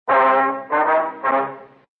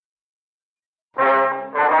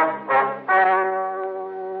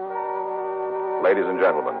Ladies and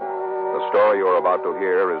gentlemen, the story you are about to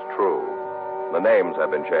hear is true. The names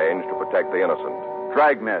have been changed to protect the innocent.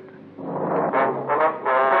 Dragnet.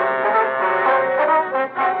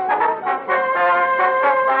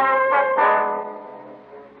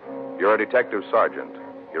 You're a detective sergeant.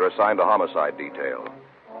 You're assigned a homicide detail.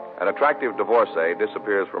 An attractive divorcee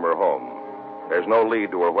disappears from her home. There's no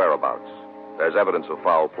lead to her whereabouts. There's evidence of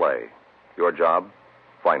foul play. Your job?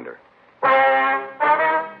 Find her.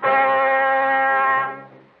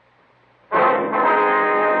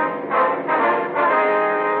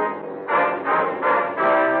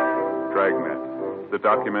 Dragnet, the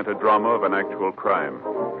documented drama of an actual crime.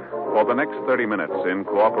 For the next 30 minutes, in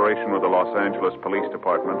cooperation with the Los Angeles Police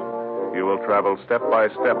Department, you will travel step by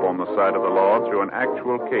step on the side of the law through an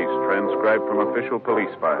actual case transcribed from official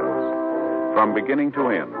police files. From beginning to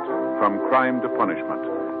end, from crime to punishment,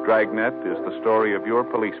 Dragnet is the story of your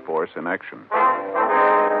police force in action.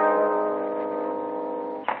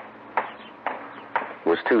 It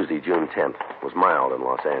was Tuesday, June 10th. It was mild in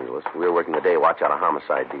Los Angeles. We were working the day watch out of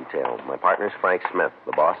homicide detail. My partner's Frank Smith.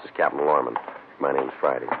 The boss is Captain Lorman. My name's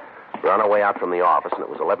Friday. We were on our way out from the office, and it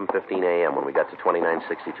was 11:15 a.m. when we got to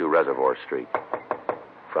 2962 Reservoir Street.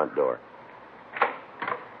 Front door.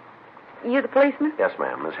 You the policeman? Yes,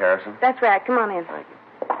 ma'am. Miss Harrison? That's right. Come on in. Thank you.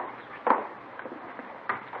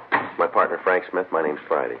 My partner, Frank Smith. My name's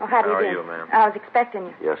Friday. Oh, how do you do? How are you, ma'am? I was expecting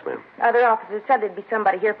you. Yes, ma'am. Other officers said there'd be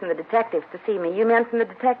somebody here from the detectives to see me. You men from the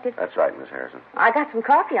detectives? That's right, Miss Harrison. I got some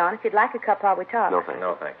coffee on if you'd like a cup while we talk. No, thank you.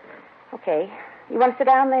 No, thank you, ma'am. Okay. You want to sit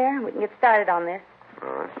down there? We can get started on this. All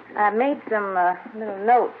right. I made some little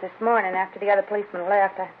notes this morning after the other policeman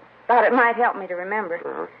left. I thought it might help me to remember.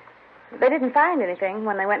 Uh-huh. They didn't find anything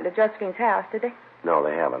when they went to Josephine's house, did they? No,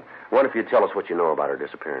 they haven't. What if you'd tell us what you know about her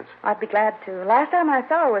disappearance? I'd be glad to. Last time I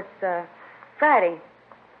saw her was Friday.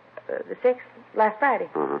 The 6th, last Friday.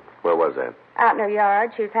 Mm-hmm. Where was that? Out in her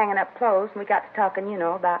yard. She was hanging up clothes, and we got to talking,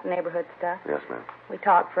 about neighborhood stuff. Yes, ma'am. We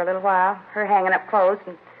talked for a little while, her hanging up clothes,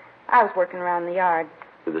 and I was working around the yard.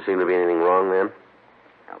 Did there seem to be anything wrong then?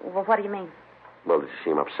 Well, what do you mean? Well, did she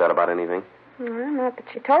seem upset about anything? Well, not that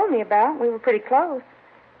she told me about. We were pretty close.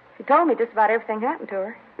 She told me just about everything happened to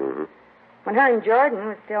her. Mm-hmm. When her and Jordan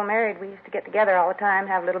was still married, we used to get together all the time,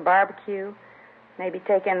 have a little barbecue, maybe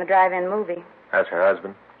take in the drive-in movie. That's her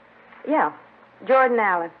husband? Yeah, Jordan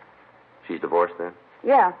Allen. She's divorced then?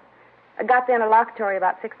 Yeah. I got the interlocutory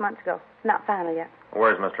about 6 months ago. Not final yet.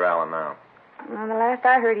 Where's Mr. Allen now? Well, the last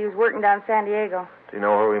I heard, he was working down San Diego. Do you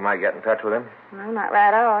know where we might get in touch with him? Well, not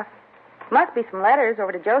right off. Must be some letters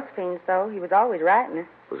over to Josephine's, though. He was always writing her.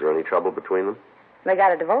 Was there any trouble between them? They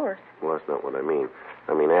got a divorce. Well, that's not what I mean.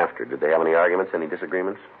 I mean after. Did they have any arguments, any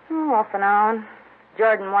disagreements? Oh, off and on.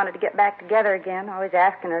 Jordan wanted to get back together again, always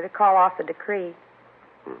asking her to call off the decree.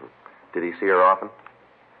 Mm-hmm. Did he see her often?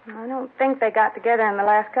 I don't think they got together in the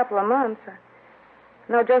last couple of months.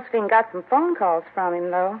 I know Josephine got some phone calls from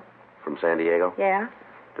him, though. From San Diego? Yeah.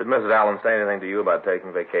 Did Mrs. Allen say anything to you about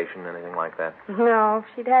taking vacation, anything like that? No, if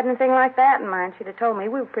she'd had anything like that in mind, she'd have told me.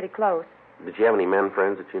 We were pretty close. Did she have any men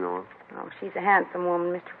friends that you know of? Oh, she's a handsome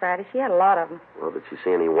woman, Mr. Friday. She had a lot of them. Well, did she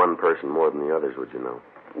see any one person more than the others, would you know?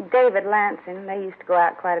 David Lansing. They used to go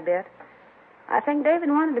out quite a bit. I think David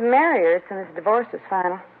wanted to marry her as soon as the divorce was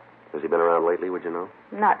final. Has he been around lately, would you know?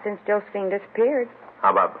 Not since Josephine disappeared.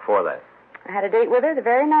 How about before that? I had a date with her the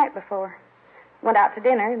very night before. Went out to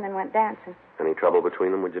dinner and then went dancing. Any trouble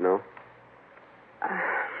between them, would you know?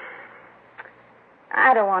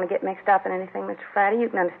 I don't want to get mixed up in anything, Mr. Friday. You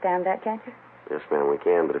can understand that, can't you? Yes, ma'am, we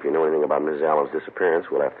can. But if you know anything about Mrs. Allen's disappearance,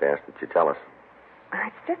 we'll have to ask that you tell us.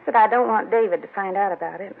 It's just that I don't want David to find out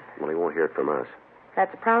about it. Well, he won't hear it from us.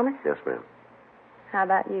 That's a promise? Yes, ma'am. How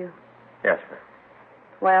about you? Yes, ma'am.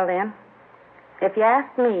 Well, then, if you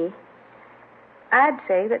ask me, I'd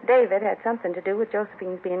say that David had something to do with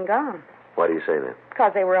Josephine's being gone. Why do you say that?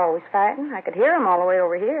 Because they were always fighting. I could hear them all the way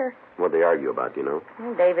over here. What'd they argue about, do you know?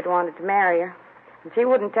 Well, David wanted to marry her. And she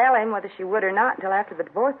wouldn't tell him whether she would or not until after the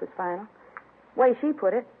divorce was final. The way she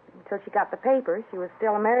put it, until she got the papers, she was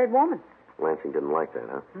still a married woman. Lansing didn't like that,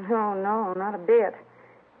 huh? No, not a bit.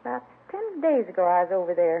 About 10 days ago, I was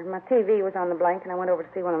over there. My TV was on the blink, and I went over to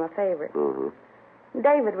see one of my favorites. Mm-hmm.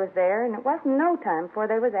 David was there, and it wasn't no time before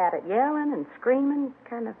they was at it, yelling and screaming.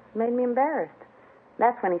 Kind of made me embarrassed.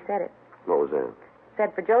 That's when he said it. What was that?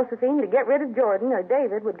 Said for Josephine to get rid of Jordan, or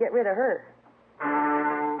David would get rid of her.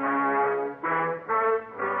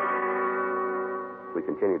 We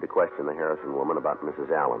continued to question the Harrison woman about Mrs.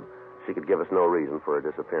 Allen. She could give us no reason for her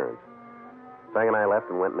disappearance. Frank and I left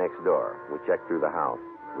and went next door. We checked through the house.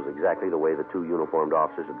 It was exactly the way the two uniformed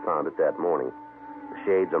officers had found it that morning. The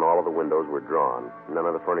shades on all of the windows were drawn. None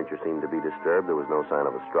of the furniture seemed to be disturbed. There was no sign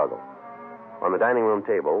of a struggle. On the dining room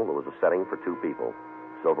table, there was a setting for 2 people.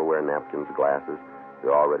 Silverware, napkins, glasses.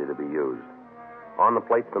 They're all ready to be used. On the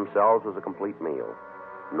plates themselves was a complete meal.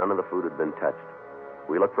 None of the food had been touched.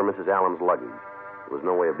 We looked for Mrs. Allen's luggage. There was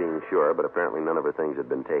no way of being sure, but apparently none of her things had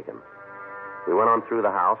been taken. We went on through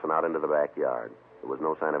the house and out into the backyard. There was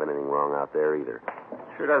no sign of anything wrong out there either.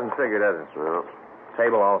 Sure doesn't figure, does it? Well,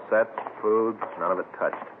 Table all set, food, none of it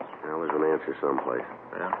touched. well, there's an answer someplace.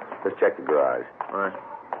 Yeah. Let's check the garage. All right.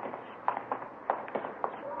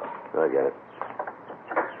 I get it.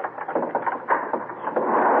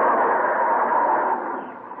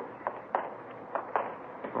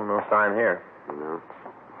 Oh, no sign here. No.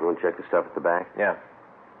 You want to check the stuff at the back? Yeah.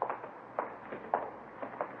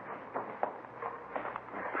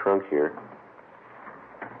 Trunk here.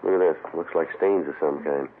 Look at this. Looks like stains of some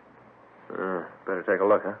kind. Better take a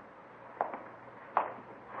look, huh?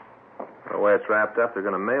 The way it's wrapped up, they're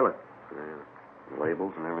going to mail it. Yeah.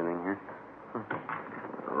 Labels and everything here.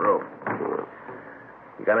 A rope.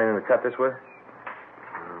 You got anything to cut this with?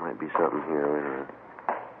 There might be something here. Wait a minute.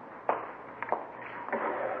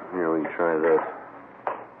 Here, we can try this.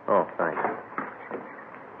 Oh, thanks.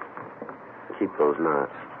 Keep those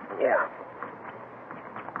knots. Yeah.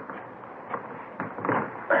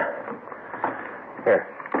 Here.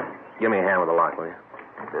 Give me a hand with the lock, will you?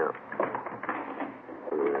 Yeah.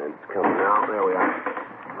 It's coming out. There we are.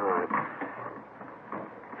 All right.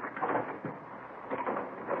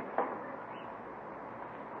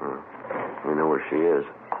 We know where she is.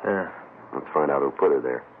 Yeah. Let's find out who put her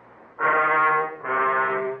there.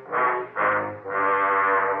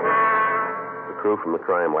 The crew from the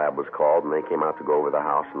crime lab was called, and they came out to go over the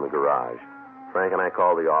house and the garage. Frank and I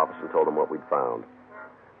called the office and told them what we'd found.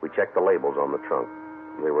 We checked the labels on the trunk.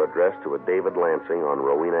 They were addressed to a David Lansing on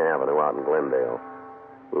Rowena Avenue out in Glendale.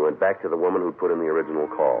 We went back to the woman who'd put in the original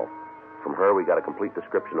call. From her, we got a complete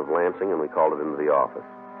description of Lansing, and we called it into the office.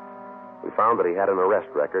 We found that he had an arrest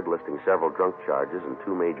record listing several drunk charges and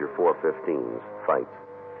 2 major 415s, fights.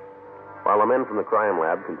 While the men from the crime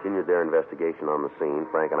lab continued their investigation on the scene,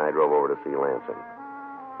 Frank and I drove over to see Lansing.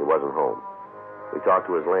 He wasn't home. We talked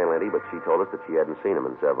to his landlady, but she told us that she hadn't seen him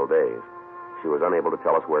in several days. She was unable to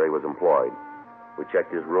tell us where he was employed. We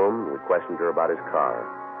checked his room, and we questioned her about his car.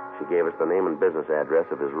 She gave us the name and business address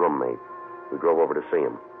of his roommate. We drove over to see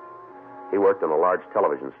him. He worked in a large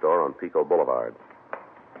television store on Pico Boulevard.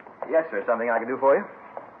 Yes, sir. Something I can do for you?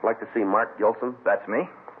 I'd like to see Mark Gilson. That's me.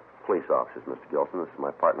 Police officers, Mr. Gilson. This is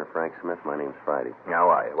my partner, Frank Smith. My name's Friday.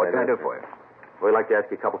 How are you? What can I do for you? We'd like to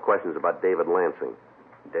ask you a couple questions about David Lansing.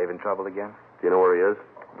 Dave in trouble again? Do you know where he is?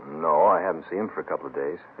 No, I haven't seen him for a couple of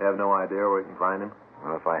days. You have no idea where we can find him?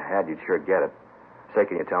 Well, if I had, you'd sure get it. Say,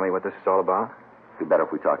 can you tell me what this is all about? It'd be better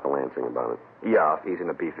if we talked to Lansing about it. Yeah, if he's in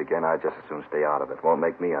the beef again, I'd just as soon stay out of it. Won't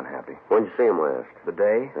make me unhappy. When'd you see him last? The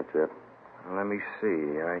day? That's it. Let me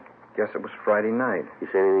see. I guess it was Friday night. He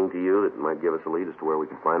say anything to you that might give us a lead as to where we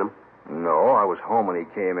can find him? No, I was home when he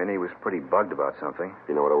came in. He was pretty bugged about something. Do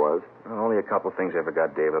you know what it was? Well, only a couple of things ever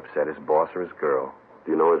got Dave upset, his boss or his girl.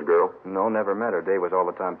 Do you know his girl? No, never met her. Dave was all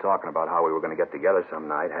the time talking about how we were going to get together some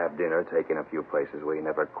night, have dinner, take in a few places. We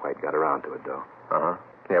never quite got around to it, though. Uh-huh.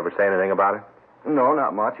 Can you ever say anything about it? No,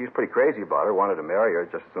 not much. He was pretty crazy about her. Wanted to marry her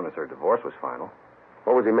just as soon as her divorce was final.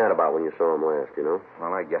 What was he mad about when you saw him last, you know?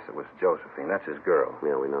 Well, I guess it was Josephine. That's his girl.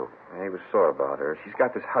 Yeah, we know. He was sore about her. She's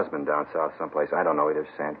got this husband down south someplace. I don't know, either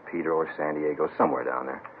San Pedro or San Diego, somewhere down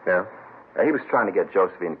there. Yeah? He was trying to get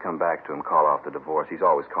Josephine to come back to him, call off the divorce. He's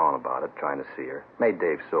always calling about it, trying to see her. Made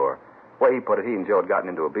Dave sore. The way he put it, he and Joe had gotten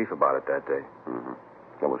into a beef about it that day. Mm-hmm.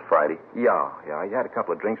 That was Friday? Yeah. He had a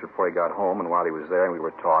couple of drinks before he got home, and while he was there and we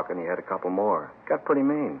were talking, he had a couple more. Got pretty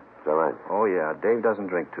mean. Is that right? Oh, yeah. Dave doesn't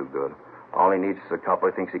drink too good. All he needs is a couple.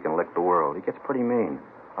 He thinks he can lick the world. He gets pretty mean.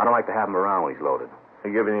 I don't like to have him around when he's loaded. Did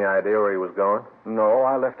he give you any idea where he was going? No,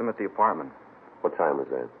 I left him at the apartment. What time was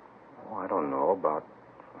that? Oh, I don't know. About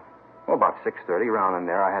 6:30, around in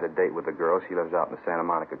there. I had a date with the girl. She lives out in the Santa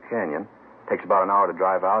Monica Canyon. Takes about an hour to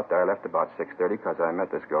drive out there. I left about 6:30 because I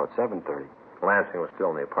met this girl at 7:30. Lansing was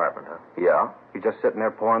still in the apartment, huh? Yeah. He's just sitting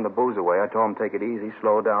there pouring the booze away. I told him take it easy,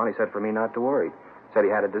 slow down. He said for me not to worry. Said he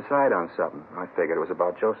had to decide on something. I figured it was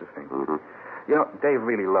about Josephine. Mm-hmm. You know, Dave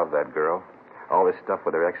really loved that girl. All this stuff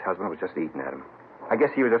with her ex-husband was just eating at him. I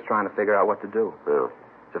guess he was just trying to figure out what to do. Yeah.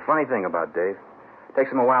 It's a funny thing about Dave. It takes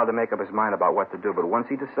him a while to make up his mind about what to do, but once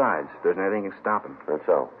he decides, there's nothing that can stop him. That's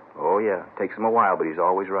so. Oh, yeah. It takes him a while, but he's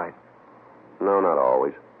always right. No, not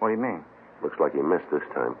always. What do you mean? Looks like you missed this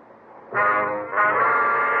time.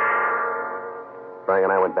 Frank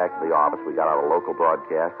and I went back to the office. We got out a local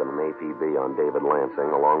broadcast and an APB on David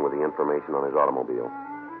Lansing, along with the information on his automobile.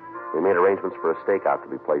 We made arrangements for a stakeout to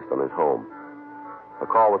be placed on his home. A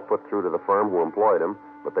call was put through to the firm who employed him,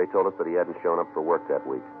 but they told us that he hadn't shown up for work that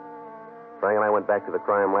week. Frank and I went back to the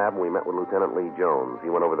crime lab, and we met with Lieutenant Lee Jones. He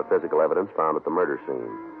went over the physical evidence found at the murder scene.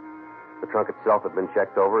 The trunk itself had been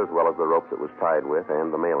checked over, as well as the ropes it was tied with and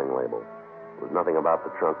the mailing label. There was nothing about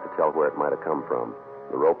the trunk to tell where it might have come from.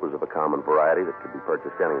 The rope was of a common variety that could be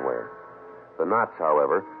purchased anywhere. The knots,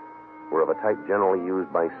 however, were of a type generally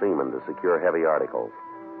used by seamen to secure heavy articles.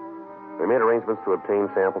 We made arrangements to obtain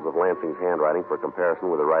samples of Lansing's handwriting for comparison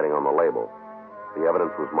with the writing on the label. The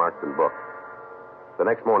evidence was marked and booked. The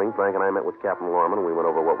next morning, Frank and I met with Captain Lorman, and we went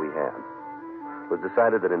over what we had. It was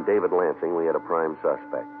decided that in David Lansing we had a prime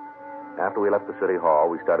suspect. After we left the city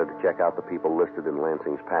hall, we started to check out the people listed in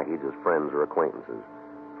Lansing's package as friends or acquaintances.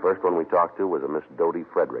 The first one we talked to was a Miss Dodie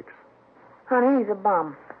Fredericks. Honey, he's a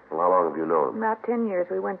bum. Well, how long have you known him? About 10 years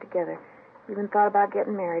we went together. We even thought about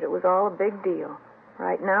getting married. It was all a big deal.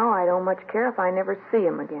 Right now, I don't much care if I never see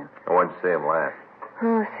him again. When did you see him last?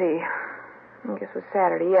 Let's see. I guess it was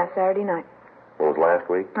Saturday. Yeah, Saturday night. What was last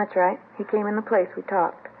week? That's right. He came in the place. We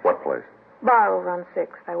talked. What place? Bar over on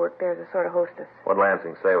 6th. I worked there as a sort of hostess. What'd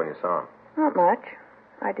Lansing say when you saw him? Not much.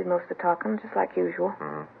 I did most of the talking, just like usual.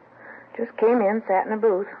 Mm-hmm. Just came in, sat in a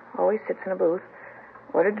booth. Always sits in a booth.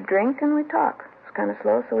 Ordered a drink, and we talked. It was kind of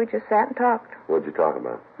slow, so we just sat and talked. What'd you talk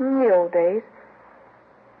about? The old days.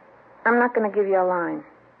 I'm not going to give you a line.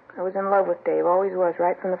 I was in love with Dave, always was,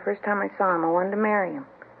 right from the first time I saw him. I wanted to marry him.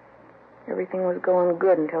 Everything was going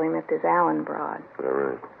good until he met this Allen broad. All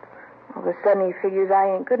right. All of a sudden, he figures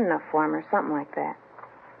I ain't good enough for him or something like that.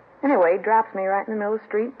 Anyway, he drops me right in the middle of the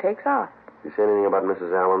street, takes off. You say anything about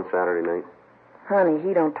Mrs. Allen Saturday night? Honey,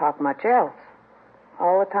 he don't talk much else.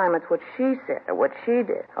 All the time it's what she said or what she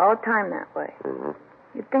did. All the time that way. Mm-hmm.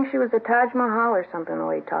 You'd think she was the Taj Mahal or something the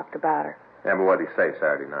way he talked about her. Yeah, but what'd he say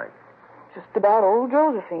Saturday night? Just about old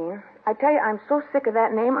Josephine. I tell you, I'm so sick of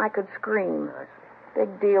that name I could scream. I see.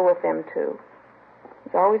 Big deal with him, too.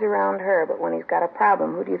 He's always around her, but when he's got a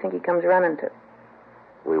problem, who do you think he comes running to?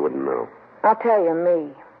 We wouldn't know. I'll tell you,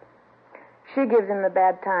 me. She gives him the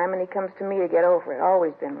bad time, and he comes to me to get over it.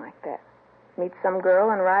 Always been like that. Meets some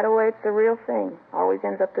girl, and right away it's the real thing. Always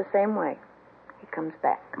ends up the same way. He comes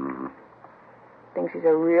back. Mm-hmm. Thinks he's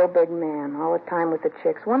a real big man all the time with the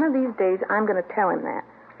chicks. One of these days, I'm going to tell him that.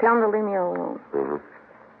 Tell him to leave me alone. Mm-hmm.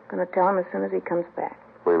 Going to tell him as soon as he comes back.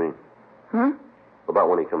 What do you mean? About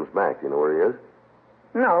when he comes back. Do you know where he is?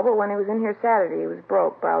 No, but when he was in here Saturday, he was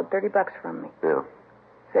broke. Borrowed $30 from me. Yeah.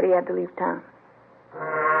 Said he had to leave town.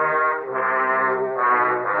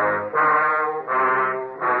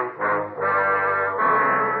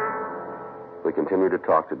 We continued to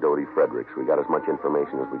talk to Dodie Fredericks. We got as much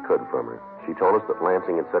information as we could from her. She told us that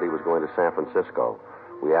Lansing had said he was going to San Francisco.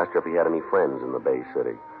 We asked her if he had any friends in the Bay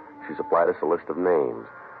City. She supplied us a list of names.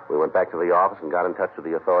 We went back to the office and got in touch with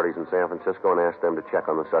the authorities in San Francisco and asked them to check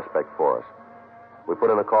on the suspect for us. We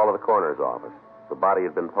put in a call to the coroner's office. The body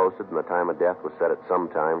had been posted and the time of death was set at some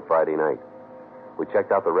time Friday night. We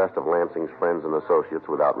checked out the rest of Lansing's friends and associates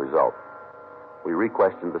without result. We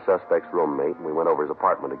re-questioned the suspect's roommate and we went over his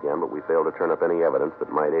apartment again, but we failed to turn up any evidence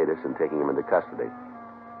that might aid us in taking him into custody.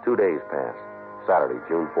 2 days passed. Saturday,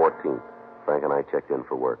 June 14th. Frank and I checked in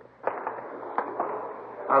for work.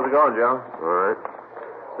 How's it going, Joe? All right.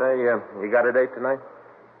 Say, you got a date tonight?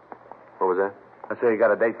 What was that? I say you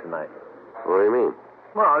got a date tonight. What do you mean?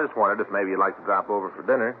 Well, I just wondered if maybe you'd like to drop over for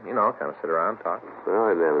dinner. You know, kind of sit around, talk. Well,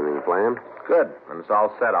 I didn't have anything planned. Good. When it's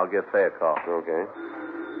all set, I'll give Faye a call. Okay.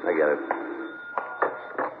 I get it.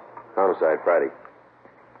 Homicide, Friday.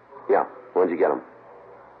 Yeah. When'd you get him?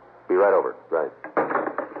 Be right over. Right.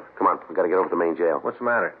 Come on. We got to get over to the main jail. What's the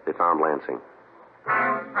matter? They found Lansing.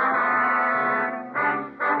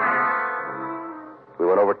 We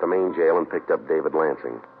went over to the main jail and picked up David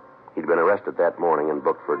Lansing. He'd been arrested that morning and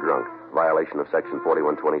booked for drunk, violation of Section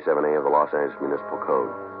 4127A of the Los Angeles Municipal Code.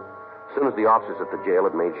 As soon as the officers at the jail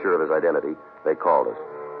had made sure of his identity, they called us.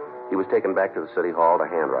 He was taken back to the city hall to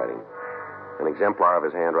handwriting. An exemplar of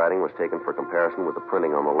his handwriting was taken for comparison with the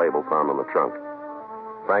printing on the label found on the trunk.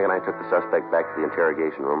 Frank and I took the suspect back to the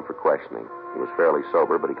interrogation room for questioning. He was fairly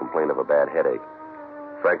sober, but he complained of a bad headache.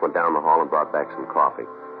 Frank went down the hall and brought back some coffee.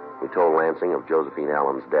 We told Lansing of Josephine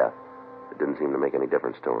Allen's death. It didn't seem to make any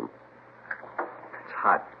difference to him. It's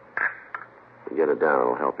hot. You get it down,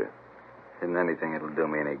 it'll help you. Isn't anything that'll do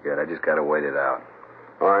me any good. I just got to wait it out.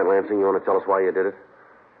 All right, Lansing, you want to tell us why you did it?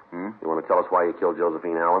 Hmm? You want to tell us why you killed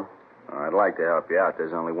Josephine Allen? I'd like to help you out.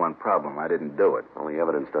 There's only one problem. I didn't do it. Well, the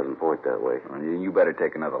evidence doesn't point that way. Well, you better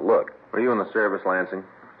take another look. Were you in the service, Lansing?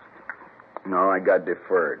 No, I got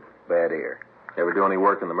deferred. Bad ear. Ever do any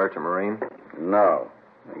work in the Merchant Marine? No.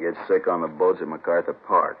 I get sick on the boats at MacArthur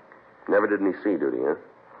Park. Never did any sea duty, huh?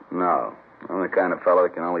 No. I'm the kind of fellow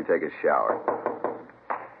that can only take a shower.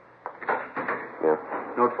 Yeah.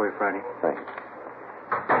 Note for you, Friday. Thanks.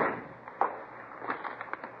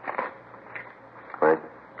 Frank?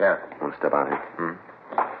 Yeah. Want to step out here? Hmm.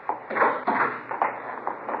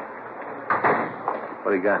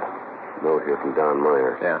 What do you got? Note here from Don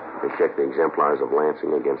Meyer. Yeah. They checked the exemplars of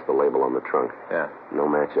Lansing against the label on the trunk. Yeah. No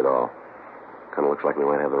match at all. Kind of looks like we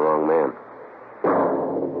might have the wrong man.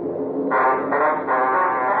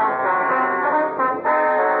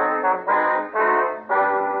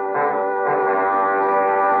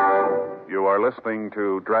 You are listening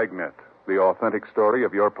to Dragnet, the authentic story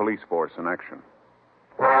of your police force in action.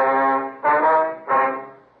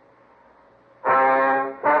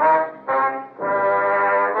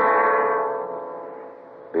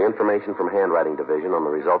 The information from Handwriting Division on the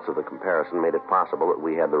results of the comparison made it possible that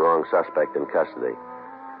we had the wrong suspect in custody.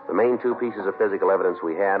 The main two pieces of physical evidence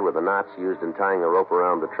we had were the knots used in tying the rope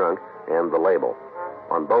around the trunk and the label.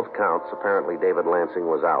 On both counts, apparently David Lansing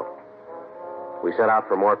was out. We set out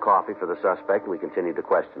for more coffee for the suspect, and we continued to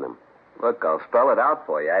question him. Look, I'll spell it out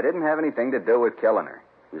for you. I didn't have anything to do with killing her.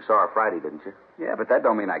 You saw her Friday, didn't you? Yeah, but that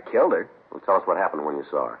don't mean I killed her. Well, tell us what happened when you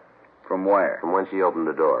saw her. From where? From when she opened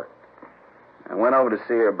the door. I went over to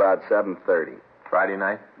see her about 7:30. Friday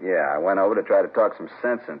night? Yeah, I went over to try to talk some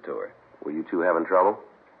sense into her. Were you two having trouble?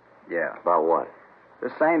 Yeah. About what?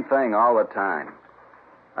 The same thing all the time.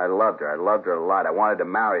 I loved her. I loved her a lot. I wanted to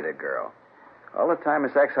marry the girl. All the time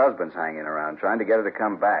his ex-husband's hanging around, trying to get her to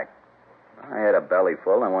come back. I had a belly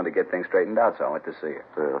full, and I wanted to get things straightened out, so I went to see her.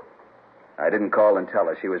 Yeah. I didn't call and tell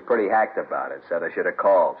her. She was pretty hacked about it. Said I should have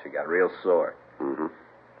called. She got real sore. Mm-hmm.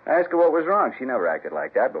 I asked her what was wrong. She never acted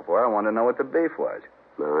like that before. I wanted to know what the beef was.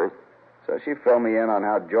 All right. So she filled me in on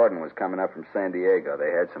how Jordan was coming up from San Diego.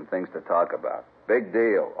 They had some things to talk about. Big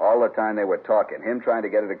deal. All the time they were talking. Him trying to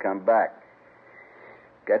get her to come back.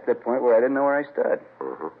 Got to the point where I didn't know where I stood.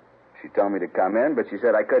 Mm-hmm. She told me to come in, but she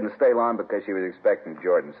said I couldn't stay long because she was expecting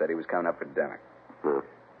Jordan. Said he was coming up for dinner. Hmm.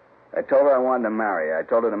 I told her I wanted to marry her. I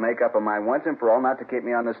told her to make up her mind once and for all not to keep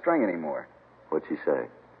me on the string anymore. What'd she say?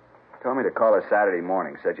 Told me to call her Saturday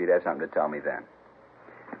morning. Said she'd have something to tell me then.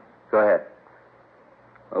 Go ahead.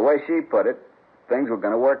 The way she put it, things were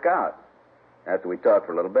going to work out. After we talked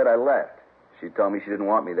for a little bit, I left. She told me she didn't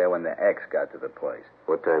want me there when the ex got to the place.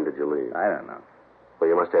 What time did you leave? I don't know. Well,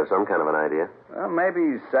 you must have some kind of an idea. Well,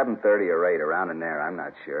 maybe 7:30 or 8, around in there. I'm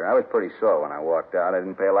not sure. I was pretty sore when I walked out. I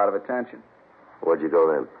didn't pay a lot of attention. Where'd you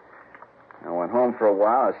go then? I went home for a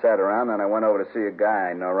while. I sat around, then I went over to see a guy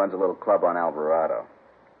I know runs a little club on Alvarado.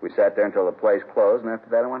 We sat there until the place closed, and after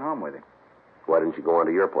that I went home with him. Why didn't you go on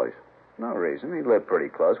to your place? No reason. He lived pretty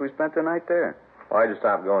close. We spent the night there. Why'd you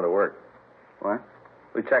stop going to work? What?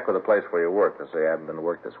 We checked with the place where you work. They say you haven't been to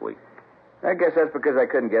work this week. I guess that's because I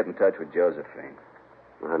couldn't get in touch with Josephine.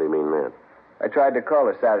 How do you mean that? I tried to call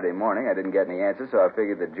her Saturday morning. I didn't get any answers, so I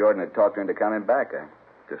figured that Jordan had talked her into coming back. I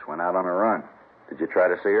just went out on a run. Did you try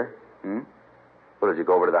to see her? Well, did you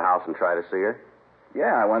go over to the house and try to see her?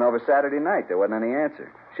 Yeah, I went over Saturday night. There wasn't any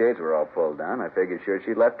answer. Shades were all pulled down. I figured sure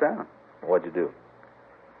she'd left town. What'd you do?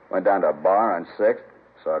 Went down to a bar on 6th.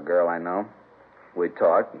 Saw a girl I know. We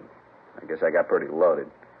talked, and I guess I got pretty loaded.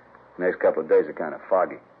 The next couple of days are kind of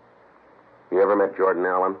foggy. You ever met Jordan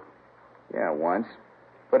Allen? Yeah, once.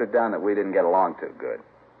 Put it down that we didn't get along too good.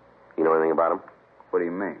 You know anything about him? What do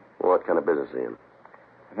you mean? Well, what kind of business is he in?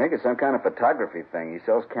 I think it's some kind of photography thing. He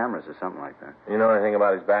sells cameras or something like that. You know anything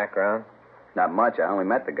about his background? Not much. I only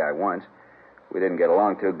met the guy once. We didn't get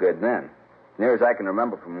along too good then. Near as I can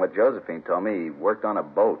remember from what Josephine told me, he worked on a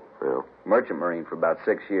boat. Yeah. Merchant marine for about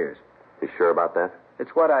 6 years. You sure about that?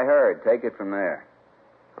 It's what I heard. Take it from there.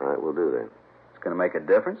 All right, we'll do that. It's going to make a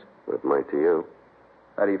difference? But it might to you.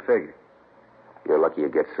 How do you figure? You're lucky you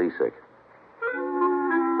get seasick.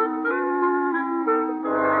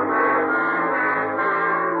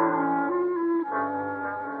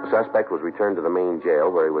 The suspect was returned to the main jail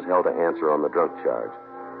where he was held to answer on the drunk charge.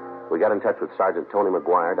 We got in touch with Sergeant Tony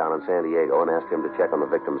McGuire down in San Diego and asked him to check on the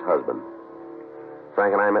victim's husband.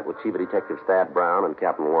 Frank and I met with Chief of Detectives Thad Brown and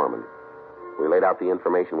Captain Lorman. We laid out the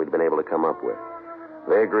information we'd been able to come up with.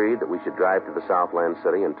 They agreed that we should drive to the Southland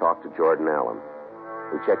City and talk to Jordan Allen.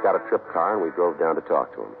 We checked out a trip car and we drove down to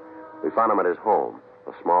talk to him. We found him at his home,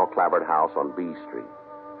 a small clapboard house on B Street.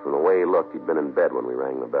 From the way he looked, he'd been in bed when we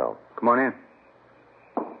rang the bell. Come on in.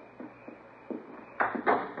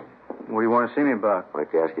 What do you want to see me about? I'd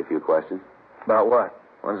like to ask you a few questions. About what?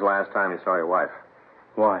 When's the last time you saw your wife?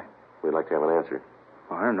 Why? We'd like to have an answer.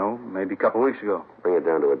 I don't know. Maybe a couple of weeks ago. Bring it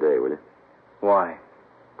down to a day, will you? Why?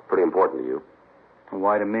 Pretty important to you.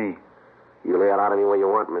 Why to me? You lay it out any way you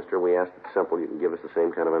want, mister. We asked it simple. You can give us the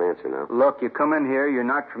same kind of an answer now. Look, you come in here, you're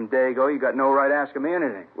not from Dago. You got no right asking me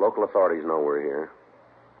anything. Local authorities know we're here.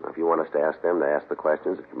 Now, if you want us to ask them to ask the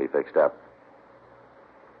questions, it can be fixed up.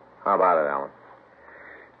 How about it, Alan?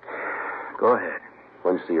 Go ahead.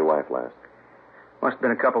 When did you see your wife last? Must have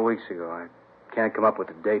been a couple weeks ago. I can't come up with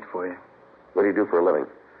a date for you. What do you do for a living?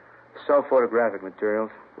 Sell photographic materials.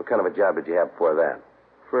 What kind of a job did you have before that?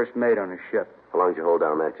 First mate on a ship. How long did you hold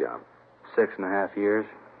down that job? 6.5 years.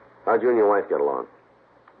 How'd you and your wife get along?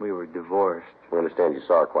 We were divorced. We understand you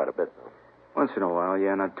saw her quite a bit, though. Once in a while,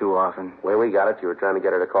 yeah, not too often. The way we got it, you were trying to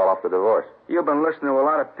get her to call off the divorce. You've been listening to a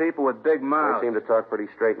lot of people with big mouths. They seem to talk pretty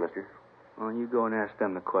straight, mister. Well, you go and ask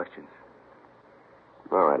them the questions.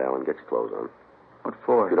 All right, Alan, get your clothes on. What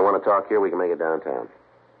for? If you don't want to talk here, we can make it downtown.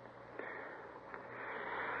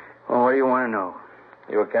 Well, what do you want to know?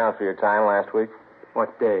 You account for your time last week?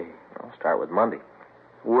 What day? I'll start with Monday.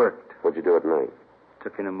 Worked. What'd you do at night?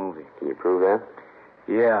 Took in a movie. Can you prove that?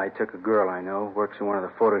 Yeah, I took a girl I know. Works in one of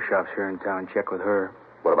the photo shops here in town. Check with her.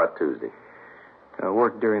 What about Tuesday?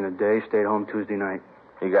 Worked during the day. Stayed home Tuesday night.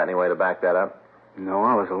 You got any way to back that up? No,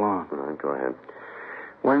 I was alone. All right, go ahead.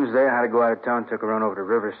 Wednesday, I had to go out of town. Took a run over to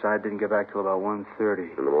Riverside. Didn't get back till about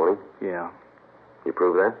 1:30. In the morning? Yeah. You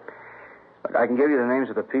prove that? Look, I can give you the names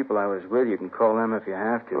of the people I was with. You can call them if you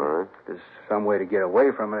have to. All right. If there's some way to get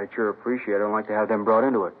away from it, I'd sure appreciate it. I don't like to have them brought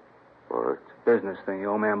into it. All right. It's a business thing. The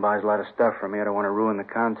old man buys a lot of stuff from me. I don't want to ruin the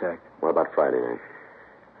contact. What about Friday night?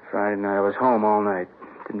 Friday night, I was home all night.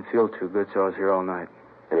 Didn't feel too good, so I was here all night.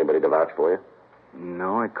 Anybody to vouch for you?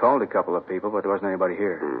 No, I called a couple of people, but there wasn't anybody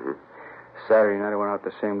here. Mm-hmm. Saturday night, I went out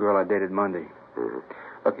with the same girl I dated Monday. Mm-hmm.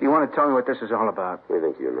 Look, you want to tell me what this is all about? We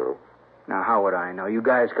think you know. Now, how would I know? You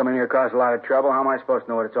guys come in here cause a lot of trouble. How am I supposed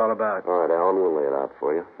to know what it's all about? All right, Alan, we'll lay it out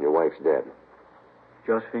for you. Your wife's dead.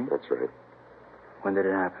 Josephine? That's right. When did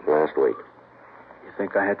it happen? Last week. You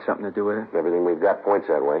think I had something to do with it? Everything we've got points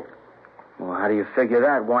that way. Well, how do you figure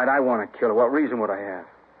that? Why'd I want to kill her? What reason would I have?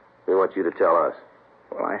 We want you to tell us.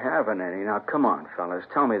 Well, I haven't any. Now, come on, fellas.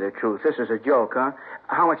 Tell me the truth. This is a joke, huh?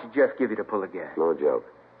 How much did Jeff give you to pull the gas? No joke.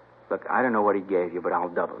 Look, I don't know what he gave you, but I'll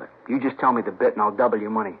double it. You just tell me the bit, and I'll double your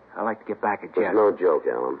money. I'd like to get back at Jeff. It's no joke,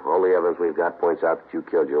 Alan. All the evidence we've got points out that you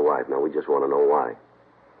killed your wife. Now, we just want to know why.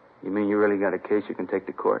 You mean you really got a case you can take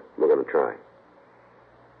to court? We're going to try.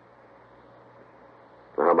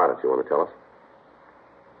 Now, how about it? You want to tell us?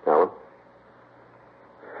 Alan?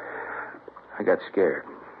 I got scared.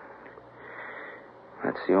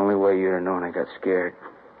 That's the only way you'd have known I got scared.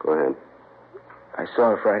 Go ahead. I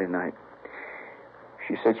saw her Friday night.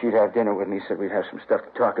 She said she'd have dinner with me, said we'd have some stuff to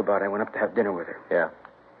talk about. I went up to have dinner with her. Yeah.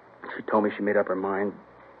 She told me she made up her mind,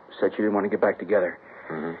 said she didn't want to get back together.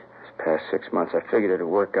 Mm-hmm. This past 6 months, I figured it'd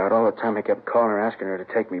work out. All the time I kept calling her, asking her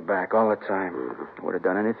to take me back. All the time. I would have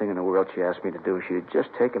done anything in the world she asked me to do. She'd have just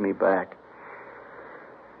taken me back.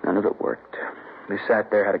 None of it worked. We sat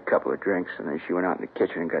there, had a couple of drinks, and then she went out in the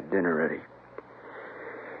kitchen and got dinner ready.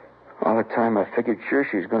 All the time, I figured sure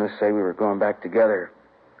she was going to say we were going back together.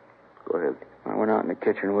 Go ahead. I went out in the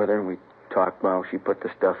kitchen with her, and we talked while she put the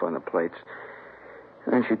stuff on the plates.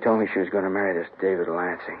 And then she told me she was going to marry this David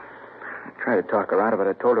Lansing. I tried to talk her out of it.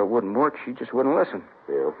 I told her it wouldn't work. She just wouldn't listen.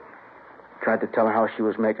 Yeah? Tried to tell her how she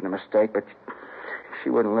was making a mistake, but she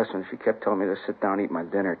wouldn't listen. She kept telling me to sit down and eat my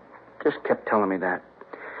dinner. Just kept telling me that.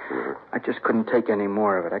 Mm-hmm. I just couldn't take any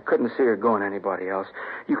more of it. I couldn't see her going to anybody else.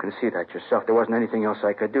 You can see that yourself. There wasn't anything else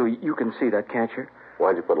I could do. You can see that, can't you?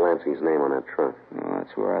 Why'd you put Lansing's name on that trunk? Well,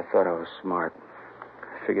 that's where I thought I was smart.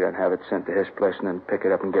 I figured I'd have it sent to his place and then pick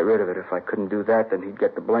it up and get rid of it. If I couldn't do that, then he'd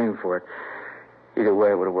get the blame for it. Either way,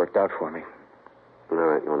 it would have worked out for me. All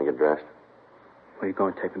right, you want to get dressed? Are you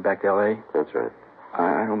going to take me back to L.A.? That's right.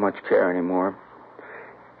 I don't much care anymore.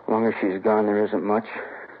 As long as she's gone, there isn't much.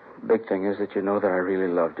 The big thing is that you know that I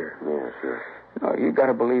really loved her. Yeah, sure. No, you got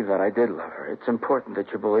to believe that I did love her. It's important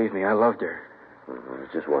that you believe me. I loved her. Mm-hmm.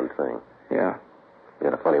 It's just one thing. Yeah. You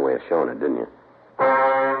had a funny way of showing it, didn't you?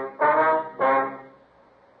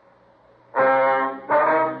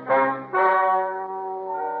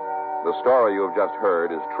 The story you have just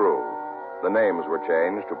heard is true. The names were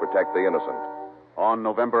changed to protect the innocent. On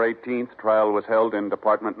November 18th, trial was held in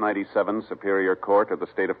Department 97, Superior Court of the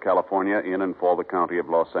State of California, in and for the County of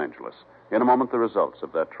Los Angeles. In a moment, the results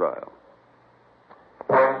of that trial.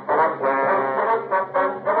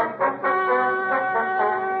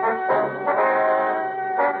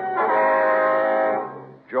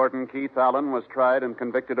 Jordan Keith Allen was tried and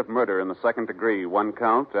convicted of murder in the second degree, one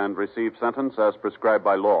count, and received sentence as prescribed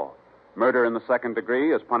by law. Murder in the second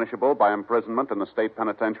degree is punishable by imprisonment in the state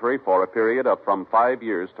penitentiary for a period of from 5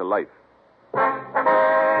 years to life.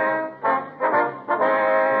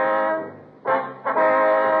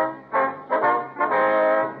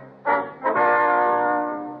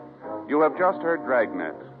 You have just heard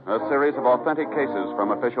Dragnet, a series of authentic cases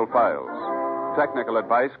from official files. Technical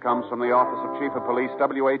advice comes from the Office of Chief of Police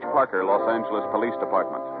W.H. Parker, Los Angeles Police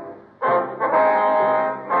Department.